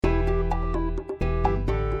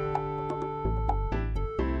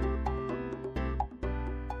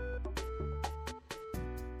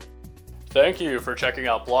Thank you for checking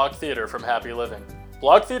out Blog Theater from Happy Living.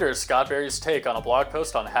 Blog Theater is Scott Berry's take on a blog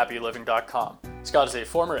post on happyliving.com. Scott is a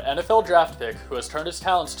former NFL draft pick who has turned his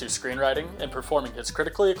talents to screenwriting and performing his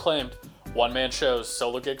critically acclaimed one-man shows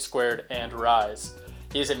Solo Gig Squared and Rise.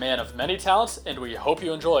 He is a man of many talents, and we hope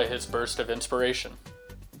you enjoy his burst of inspiration.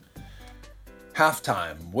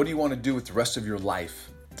 Halftime, what do you want to do with the rest of your life?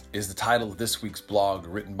 Is the title of this week's blog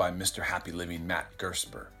written by Mr. Happy Living Matt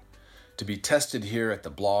Gersper. To be tested here at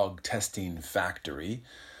the Blog Testing Factory,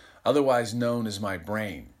 otherwise known as my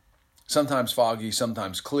brain. Sometimes foggy,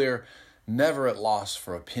 sometimes clear, never at loss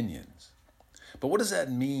for opinions. But what does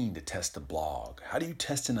that mean to test a blog? How do you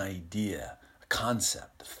test an idea, a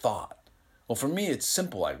concept, a thought? Well, for me, it's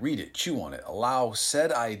simple. I read it, chew on it, allow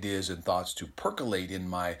said ideas and thoughts to percolate in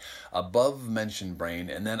my above-mentioned brain,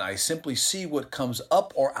 and then I simply see what comes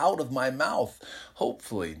up or out of my mouth,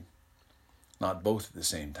 hopefully not both at the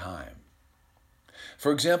same time.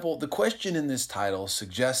 For example, the question in this title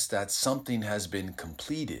suggests that something has been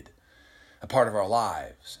completed, a part of our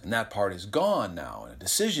lives, and that part is gone now, and a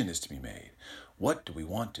decision is to be made. What do we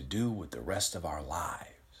want to do with the rest of our lives?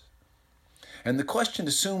 And the question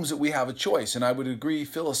assumes that we have a choice, and I would agree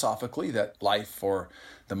philosophically that life, for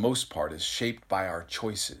the most part, is shaped by our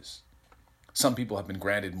choices. Some people have been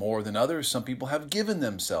granted more than others. Some people have given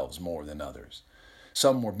themselves more than others.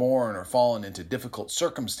 Some were born or fallen into difficult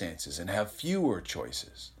circumstances and have fewer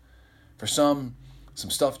choices. For some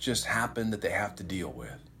stuff just happened that they have to deal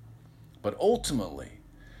with. But ultimately,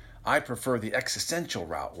 I prefer the existential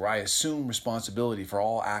route where I assume responsibility for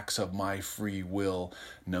all acts of my free will,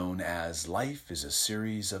 known as life is a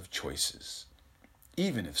series of choices,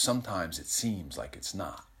 even if sometimes it seems like it's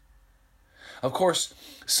not. Of course,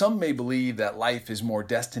 some may believe that life is more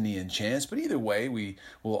destiny and chance, but either way, we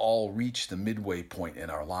will all reach the midway point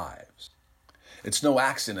in our lives. It's no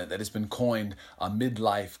accident that it's been coined a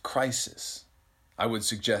midlife crisis. I would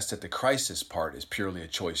suggest that the crisis part is purely a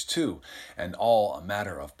choice too, and all a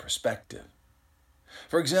matter of perspective.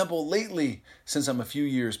 For example, lately, since I'm a few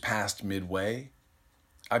years past midway,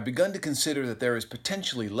 I've begun to consider that there is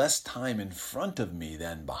potentially less time in front of me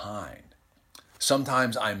than behind.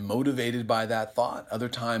 Sometimes I'm motivated by that thought. Other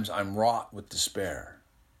times I'm wrought with despair.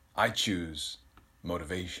 I choose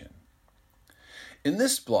motivation. In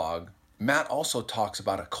this blog, Matt also talks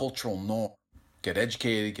about a cultural norm. Get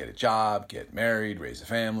educated, get a job, get married, raise a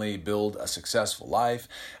family, build a successful life,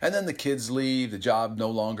 and then the kids leave, the job no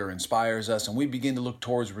longer inspires us, and we begin to look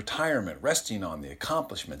towards retirement, resting on the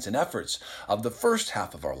accomplishments and efforts of the first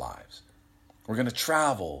half of our lives. We're going to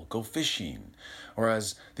travel, go fishing, or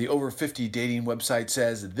as the over 50 dating website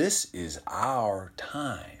says, this is our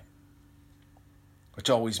time. Which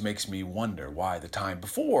always makes me wonder why the time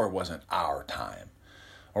before wasn't our time,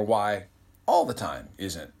 or why all the time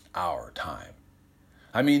isn't our time.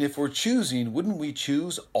 I mean, if we're choosing, wouldn't we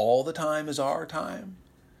choose all the time as our time?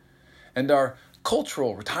 And our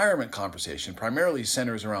cultural retirement conversation primarily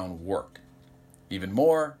centers around work. Even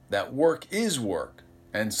more, that work is work,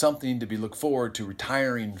 and something to be looked forward to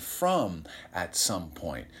retiring from at some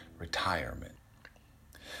point, retirement.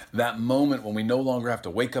 That moment when we no longer have to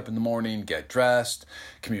wake up in the morning, get dressed,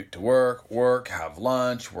 commute to work, have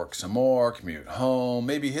lunch, work some more, commute home,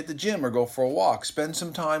 maybe hit the gym or go for a walk, spend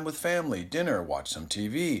some time with family, dinner, watch some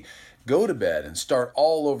TV, go to bed and start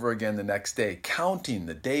all over again the next day, counting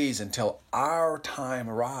the days until our time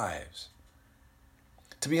arrives.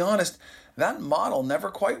 To be honest, that model never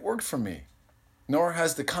quite worked for me. Nor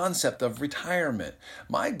has the concept of retirement.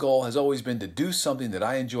 My goal has always been to do something that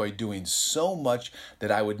I enjoy doing so much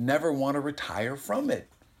that I would never want to retire from it.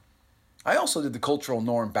 I also did the cultural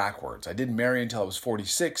norm backwards. I didn't marry until I was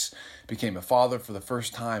 46, became a father for the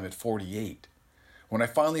first time at 48. When I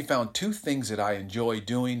finally found two things that I enjoy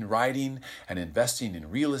doing, writing and investing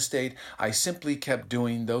in real estate, I simply kept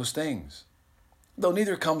doing those things. Though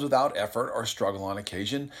neither comes without effort or struggle on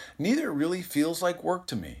occasion, neither really feels like work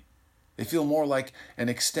to me. They feel more like an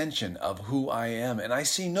extension of who I am, and I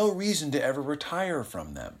see no reason to ever retire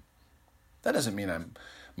from them. That doesn't mean I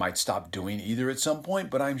might stop doing either at some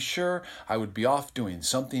point, but I'm sure I would be off doing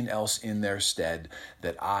something else in their stead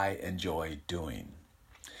that I enjoy doing.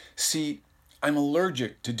 See, I'm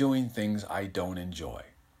allergic to doing things I don't enjoy.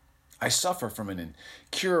 I suffer from an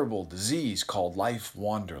incurable disease called life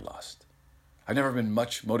wanderlust. I've never been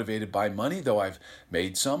much motivated by money, though I've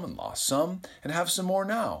made some and lost some and have some more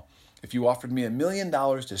now. If you offered me $1 million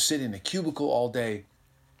to sit in a cubicle all day,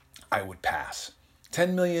 I would pass.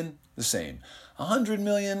 10 million, the same. 100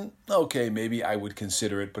 million, okay, maybe I would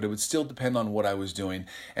consider it, but it would still depend on what I was doing.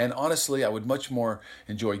 And honestly, I would much more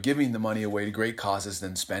enjoy giving the money away to great causes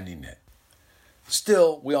than spending it.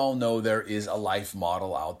 Still, we all know there is a life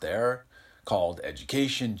model out there called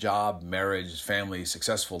education, job, marriage, family,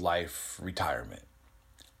 successful life, retirement.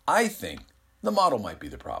 I think the model might be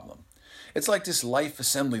the problem. It's like this life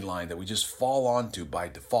assembly line that we just fall onto by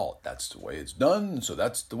default. That's the way it's done, so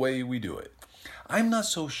that's the way we do it. I'm not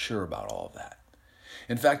so sure about all of that.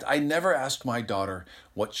 In fact, I never ask my daughter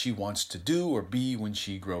what she wants to do or be when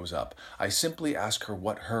she grows up. I simply ask her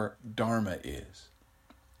what her dharma is.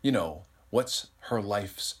 What's her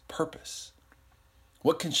life's purpose?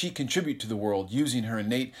 What can she contribute to the world using her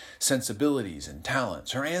innate sensibilities and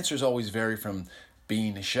talents? Her answers always vary from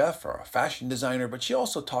being a chef or a fashion designer, but she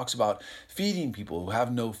also talks about feeding people who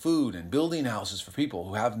have no food and building houses for people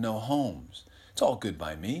who have no homes. It's all good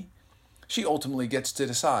by me. She ultimately gets to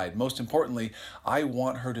decide. Most importantly, I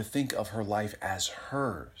want her to think of her life as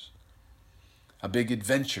hers. A big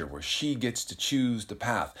adventure where she gets to choose the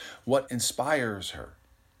path, what inspires her,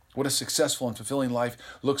 what a successful and fulfilling life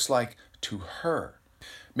looks like to her.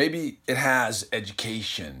 Maybe it has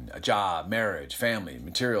education, a job, marriage, family,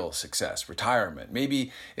 material success, retirement.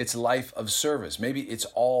 Maybe it's life of service. Maybe it's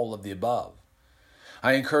all of the above.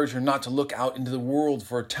 I encourage her not to look out into the world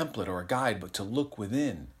for a template or a guide, but to look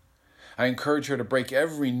within. I encourage her to break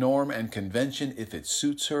every norm and convention if it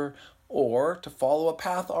suits her, or to follow a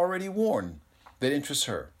path already worn that interests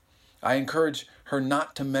her. I encourage her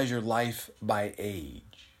not to measure life by age.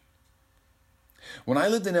 When I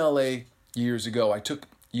lived in LA years ago, I took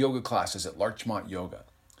yoga classes at Larchmont Yoga.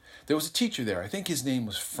 There was a teacher there, I think his name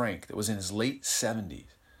was Frank, that was in his late 70s.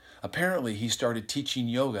 Apparently, he started teaching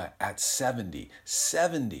yoga at 70.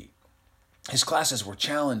 70. His classes were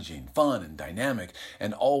challenging, fun, and dynamic,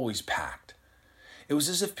 and always packed. It was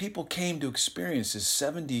as if people came to experience this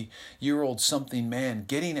 70-year-old something man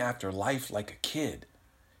getting after life like a kid.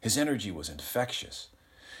 His energy was infectious.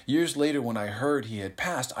 Years later, when I heard he had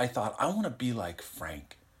passed, I thought, I want to be like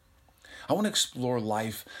Frank. I want to explore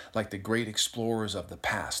life like the great explorers of the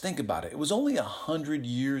past. Think about it. It was only 100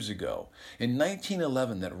 years ago, in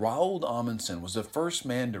 1911, that Roald Amundsen was the first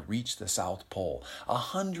man to reach the South Pole.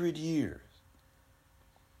 100 years.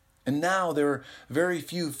 And now there are very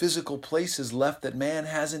few physical places left that man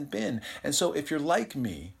hasn't been. And so if you're like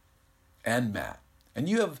me and Matt, and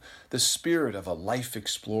you have the spirit of a life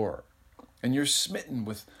explorer, and you're smitten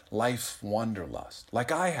with life wanderlust,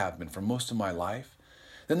 like I have been for most of my life,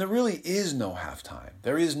 then there really is no halftime.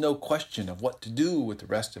 There is no question of what to do with the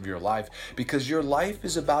rest of your life, because your life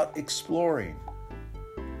is about exploring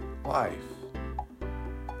life.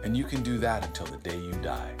 And you can do that until the day you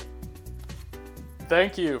die.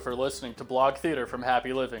 Thank you for listening to Blog Theater from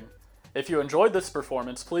Happy Living. If you enjoyed this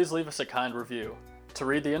performance, please leave us a kind review. To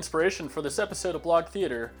read the inspiration for this episode of Blog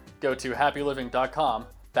Theater, go to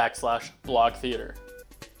happyliving.com/blogtheater.